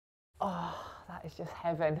that is just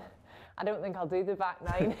heaven. I don't think I'll do the back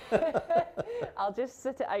nine. I'll just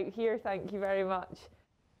sit it out here, thank you very much.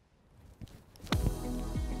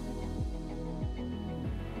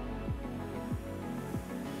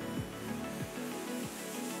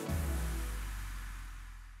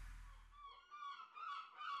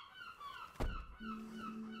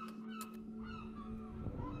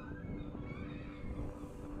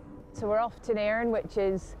 So we're off to Nairn, which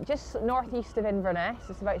is just northeast of Inverness.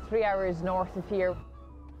 It's about 3 hours north of here.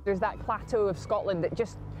 There's that plateau of Scotland that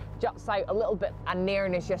just juts out a little bit, and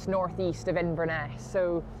Nairn is just northeast of Inverness.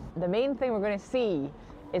 So the main thing we're going to see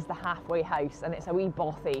is the halfway house, and it's a wee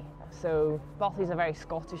bothy. So bothy is a very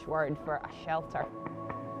Scottish word for a shelter.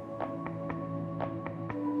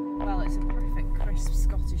 Well, it's a perfect crisp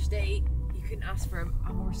Scottish day. You couldn't ask for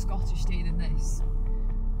a more Scottish day than this.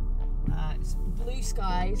 It's blue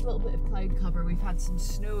skies, a little bit of cloud cover. We've had some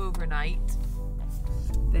snow overnight.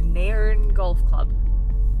 The Nairn Golf Club.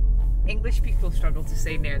 English people struggle to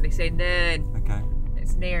say Nairn. They say Nairn. Okay.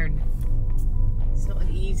 It's Nairn. It's not an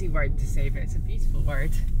easy word to say, but it's a beautiful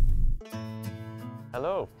word.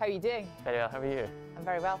 Hello. How are you doing? Very well, how are you? I'm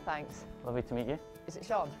very well, thanks. Lovely to meet you. Is it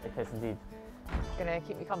Sean? It is indeed. Gonna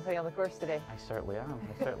keep me company on the course today? I certainly am,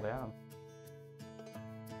 I certainly am.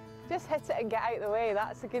 Just hit it and get out of the way.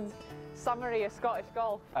 That's a good summary of Scottish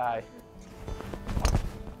golf. Aye.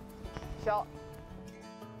 Shot.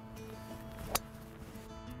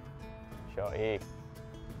 Shot A.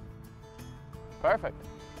 Perfect.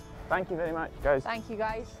 Thank you very much, guys. Thank you,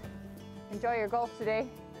 guys. Enjoy your golf today.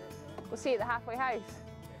 We'll see you at the halfway house.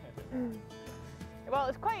 Well,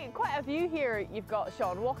 it's quite a view here you've got,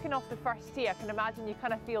 Sean. Walking off the first tee, I can imagine you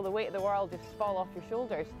kind of feel the weight of the world just fall off your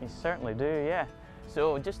shoulders. You certainly do, yeah.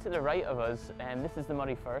 So just to the right of us, this is the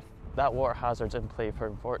Murray Firth. That water hazard's in play for,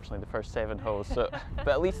 unfortunately, the first 7 holes. So, but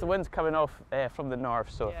at least the wind's coming off from the north,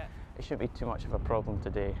 so yeah, it shouldn't be too much of a problem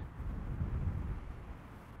today.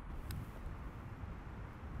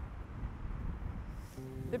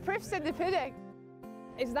 The proof's in the pudding.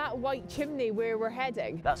 Is that white chimney where we're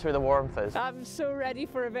heading? That's where the warmth is. I'm so ready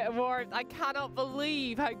for a bit of warmth. I cannot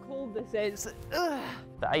believe how cold this is. Ugh.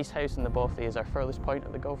 The ice house in the Bothy is our furthest point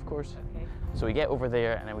of the golf course. Okay. So we get over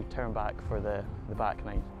there and then we turn back for the back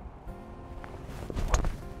nine.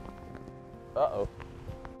 Uh-oh.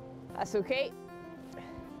 That's okay.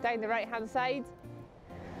 Down the right-hand side.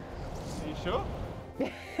 Are you sure?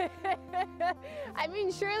 I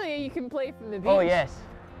mean, surely you can play from the beach. Oh, yes.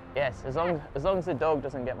 Yes, as long as the dog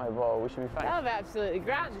doesn't get my ball, we should be fine. That'll be absolutely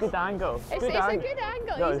grand. It's a good angle. It's a good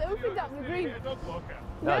angle. No. He's opened up the green.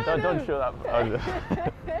 No, don't show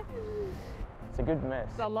that. It's a good miss.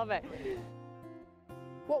 I love it.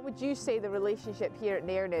 What would you say the relationship here at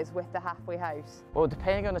Nairn is with the halfway house? Well,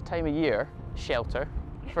 depending on the time of year, shelter,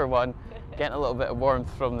 for one, getting a little bit of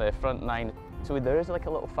warmth from the front nine. So there is like a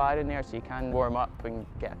little fire in there so you can warm up and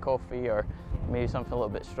get a coffee or maybe something a little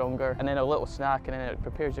bit stronger. And then a little snack and then it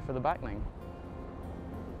prepares you for the back nine.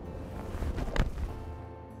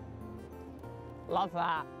 Love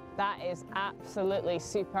that. That is absolutely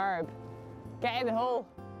superb. Get in the hole.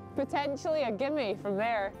 Potentially a gimme from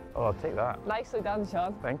there. Oh, I'll take that. Nicely done,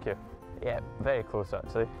 Sean. Thank you. Yeah, very close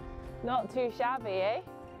actually. Not too shabby, eh?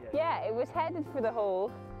 Yeah, it was headed for the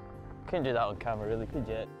hole. Couldn't do that on camera really, could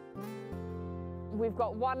you? We've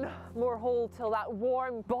got one more hole till that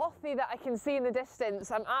warm bothy that I can see in the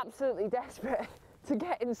distance. I'm absolutely desperate to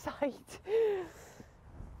get inside.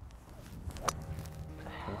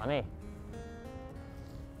 Money.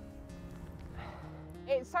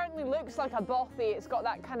 It certainly looks like a bothy. It's got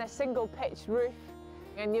that kind of single pitched roof.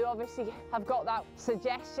 And you obviously have got that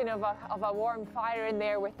suggestion of a warm fire in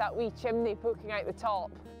there with that wee chimney poking out the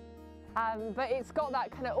top. But it's got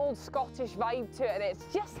that kind of old Scottish vibe to it, and it's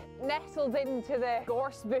just nestled into the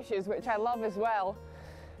gorse bushes, which I love as well.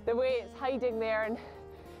 The way it's hiding there, and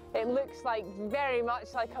it looks like very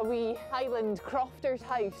much like a wee Highland crofter's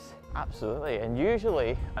house. Absolutely, and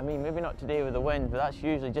usually, I mean maybe not today with the wind, but that's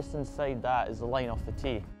usually just inside that is the line off the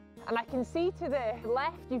tee. And I can see to the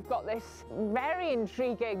left you've got this very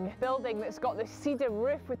intriguing building that's got this cedar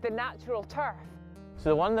roof with the natural turf. So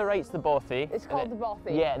the one on the right's the Bothy. It's called the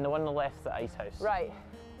Bothy? Yeah, and the one on the left's the ice house. Right.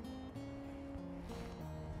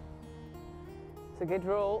 It's a good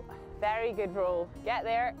roll. Very good roll. Get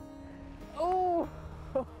there. Oh!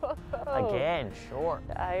 Again, short.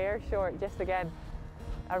 You're short, just again.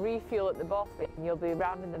 A refuel at the Bothy and you'll be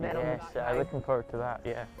rounding the middle. Yes, I'm looking forward to that,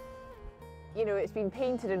 yeah. You know, it's been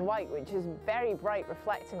painted in white, which is very bright,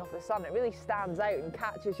 reflecting off the sun. It really stands out and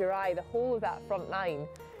catches your eye, the whole of that front nine.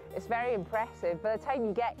 It's very impressive. By the time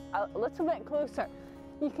you get a little bit closer,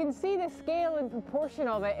 you can see the scale and proportion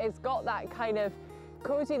of it. It's got that kind of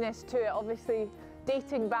coziness to it, obviously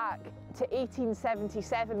dating back to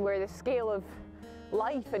 1877, where the scale of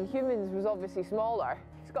life and humans was obviously smaller.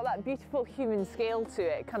 It's got that beautiful human scale to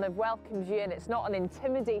it. It kind of welcomes you in. It's not an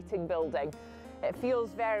intimidating building. It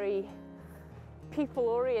feels very people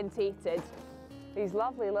orientated. These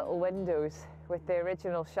lovely little windows with the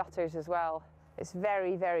original shutters as well. It's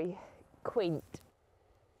very, very quaint.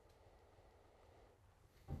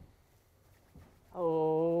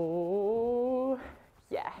 Oh,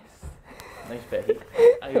 yes. Nice bit.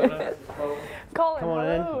 Iona. Colin, Come on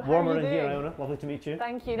hello. in. Warmer How are in you here, doing? Iona. Lovely to meet you.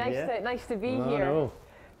 Thank you. Nice to be I here. know.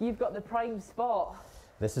 You've got the prime spot.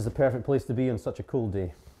 This is the perfect place to be on such a cold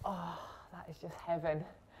day. Oh, that is just heaven.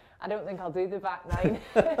 I don't think I'll do the back nine.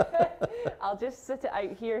 I'll just sit it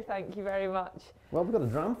out here, thank you very much. Well, we've got a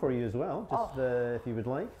dram for you as well, just if you would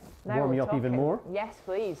like. Now Warm we're you up even talking. more. Yes,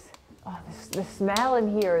 please. Oh, the smell in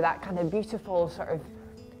here, that kind of beautiful sort of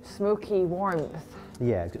smoky warmth.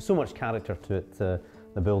 Yeah, it's got so much character to it.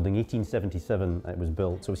 The building, 1877 it was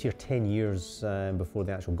built, so it was here 10 years before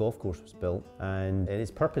the actual golf course was built, and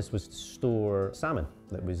its purpose was to store salmon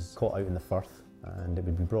that was caught out in the Firth, and it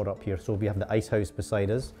would be brought up here. So we have the ice house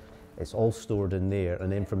beside us. It's all stored in there,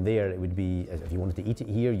 and then from there it would be, if you wanted to eat it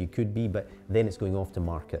here, you could be, but then it's going off to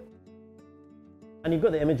market. And you've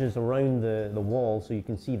got the images around the wall, so you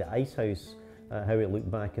can see the ice house, how it looked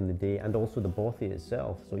back in the day, and also the Bothy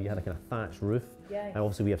itself. So you had a kind of thatched roof, and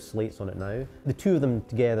obviously we have slates on it now. The two of them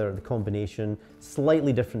together, the combination,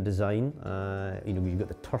 slightly different design. You know, you've got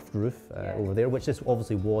the turfed roof over there, which this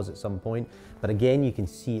obviously was at some point, but again you can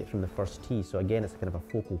see it from the first tee, so again it's kind of a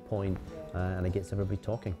focal point, and it gets everybody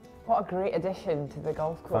talking. What a great addition to the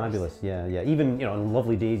golf course. Fabulous, yeah. Even, you know, on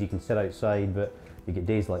lovely days you can sit outside, but you get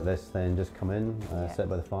days like this, then just come in, sit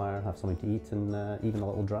by the fire, have something to eat, and even a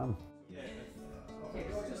little dram.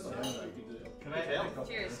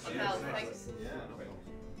 Cheers. Thanks.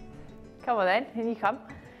 Come on then, in you come.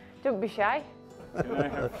 Don't be shy. Can I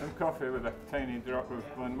have some coffee with a tiny drop of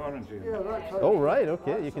Glenmorangie? Yeah, that's Oh right,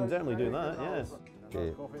 okay, you can certainly do that, yes.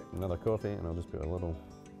 Okay, another coffee, and I'll just put a little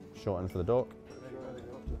shot in for the dock.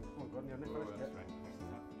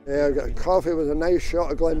 Yeah, I've got a coffee with a nice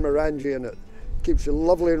shot of Glenmorangie in it. Keeps you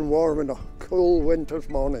lovely and warm in a cool winter's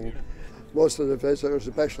morning. Most of the visitors,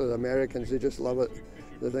 especially the Americans, they just love it.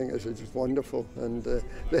 They think it's just wonderful. And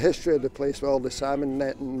the history of the place with all the salmon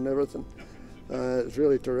netting and everything, it's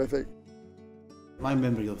really terrific. My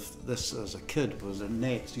memory of this as a kid was the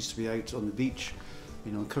nets used to be out on the beach.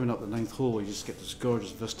 You know, coming up the ninth hole, you just get this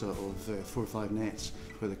gorgeous vista of 4 or 5 nets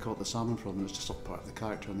where they caught the salmon from, and it's just all part of the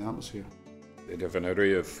character and the atmosphere. They'd have an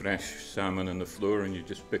array of fresh salmon on the floor and you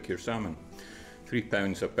just pick your salmon.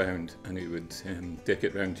 £3 a pound, and he would take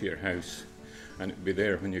it round to your house and it'd be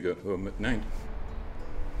there when you got home at night.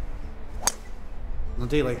 On a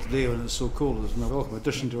day like today when it's so cold, there's no welcome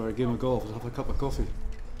addition to our game of golf is have a cup of coffee.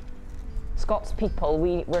 Scots people,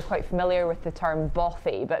 we're quite familiar with the term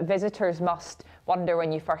bothy, but visitors must wonder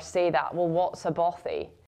when you first say that, well, what's a bothy?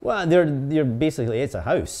 Well, they're basically, it's a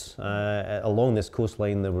house. Along this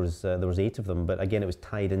coastline there was 8 of them, but again it was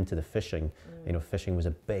tied into the fishing. You know, fishing was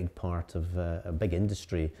a big part of a big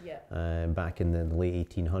industry back in the late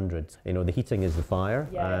 1800s. You know, the heating is the fire,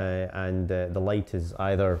 and the light is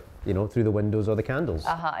either, you know, through the windows or the candles.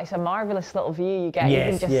 It's a marvellous little view you get, Yes,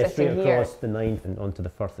 even just yes, straight sitting here. across the Ninth and onto the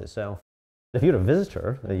Firth itself. If you're a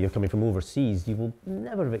visitor, you're coming from overseas, you will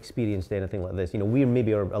never have experienced anything like this. You know, we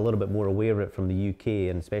maybe are a little bit more aware of it from the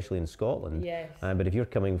UK and especially in Scotland. Yes. But if you're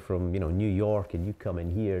coming from, you know, New York and you come in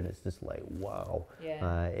here and it's just like, wow.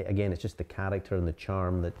 Again, it's just the character and the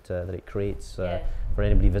charm that it creates for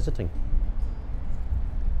anybody visiting.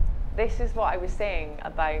 This is what I was saying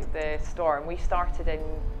about the storm. We started in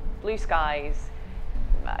blue skies.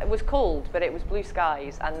 It was cold, but it was blue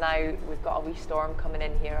skies, and now we've got a wee storm coming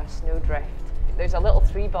in here, a snowdrift. There's a little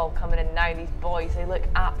 3-ball coming in now. These boys, they look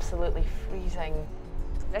absolutely freezing.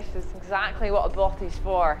 This is exactly what a bothy's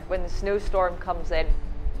for when the snowstorm comes in.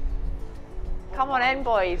 Come on in,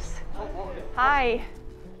 boys. Hi.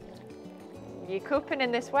 You coping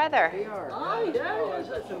in this weather? We are. Aye, yeah,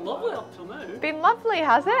 it's been lovely up till now. Been lovely,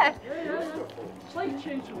 has it? Yeah. Slight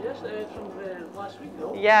change from yesterday, from last week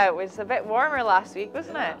though. Yeah, it was a bit warmer last week,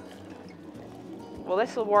 wasn't it? Well,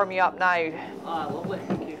 this will warm you up now. Ah, lovely,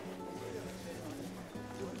 thank you.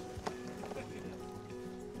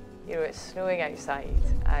 You know, it's snowing outside,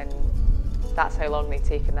 and that's how long they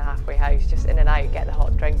take in the halfway house. Just in and out, get the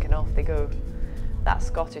hot drink, and off they go. That's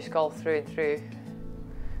Scottish golf through and through.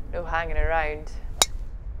 No hanging around.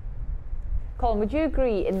 Colin, would you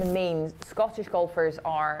agree in the main, Scottish golfers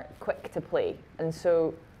are quick to play, and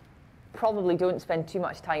so probably don't spend too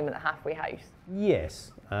much time at the halfway house?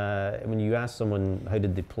 Yes, When you ask someone how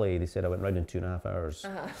did they play, they said I went round in 2.5 hours.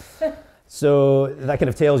 So that kind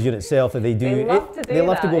of tells you in itself that they do. They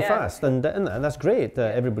love to go fast, and that's great.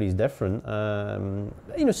 Everybody's different.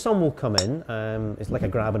 You know, some will come in. It's like a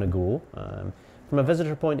grab and a go. From a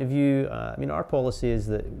visitor point of view, I mean, our policy is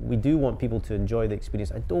that we do want people to enjoy the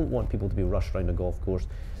experience. I don't want people to be rushed around a golf course.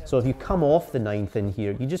 So if you come off the 9th in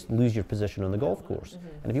here, you just lose your position on the golf course.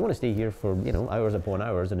 And if you want to stay here for, you know, hours upon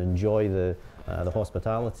hours and enjoy the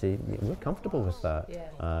hospitality, we're comfortable with that.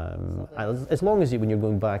 As long as when you're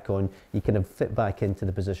going back on, you kind of fit back into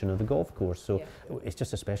the position of the golf course. So it's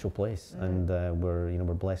just a special place, and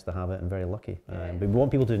we're blessed to have it and very lucky. But we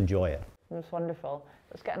want people to enjoy it. It's wonderful.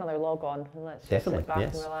 Let's get another log on and let's just sit back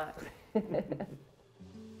and relax.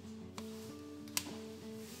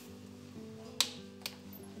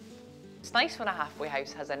 It's nice when a halfway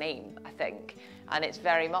house has a name, I think, and it's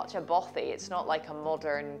very much a bothy. It's not like a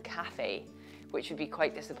modern cafe, which would be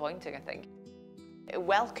quite disappointing, I think. It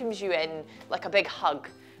welcomes you in like a big hug,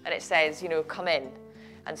 and it says, you know, come in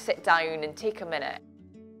and sit down and take a minute.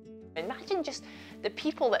 Imagine just the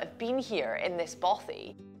people that have been here in this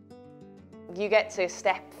bothy. You get to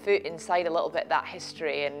step foot inside a little bit that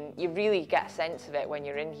history, and you really get a sense of it when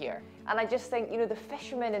you're in here. And I just think, you know, the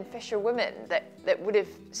fishermen and fisherwomen that would have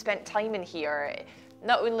spent time in here,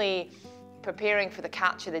 not only preparing for the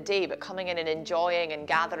catch of the day, but coming in and enjoying and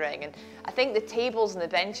gathering. And I think the tables and the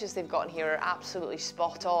benches they've got in here are absolutely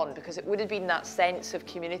spot on, because it would have been that sense of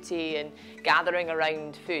community and gathering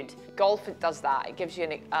around food. Golf does that. It gives you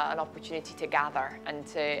an opportunity to gather and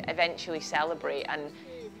to eventually celebrate. And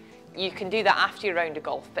you can do that after your round of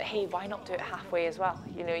golf, but hey, why not do it halfway as well?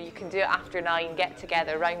 You know, you can do it after 9, get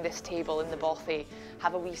together around this table in the bothy,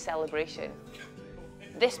 have a wee celebration.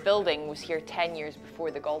 This building was here 10 years before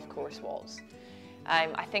the golf course was.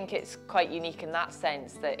 I think it's quite unique in that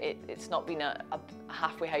sense that it's not been a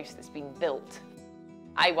halfway house that's been built.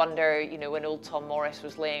 I wonder, you know, when old Tom Morris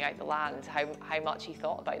was laying out the land, how much he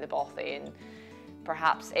thought about the bothy, and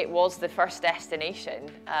perhaps it was the first destination,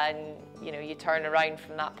 and you know, you turn around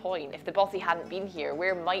from that point. If the bothy hadn't been here,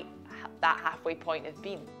 where might that halfway point have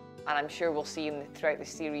been? And I'm sure we'll see throughout the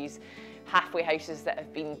series halfway houses that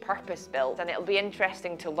have been purpose-built, and it'll be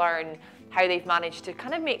interesting to learn how they've managed to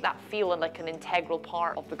kind of make that feel like an integral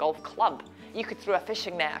part of the golf club. You could throw a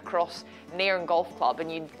fishing net across Nairn Golf Club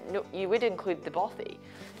and you would include the bothy,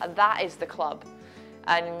 and that is the club.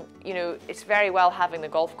 And you know, it's very well having the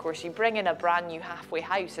golf course. You bring in a brand new halfway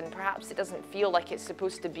house and perhaps it doesn't feel like it's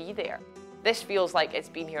supposed to be there. This feels like it's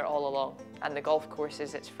been here all along, and the golf course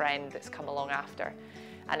is its friend that's come along after.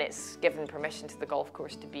 And it's given permission to the golf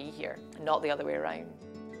course to be here, not the other way around.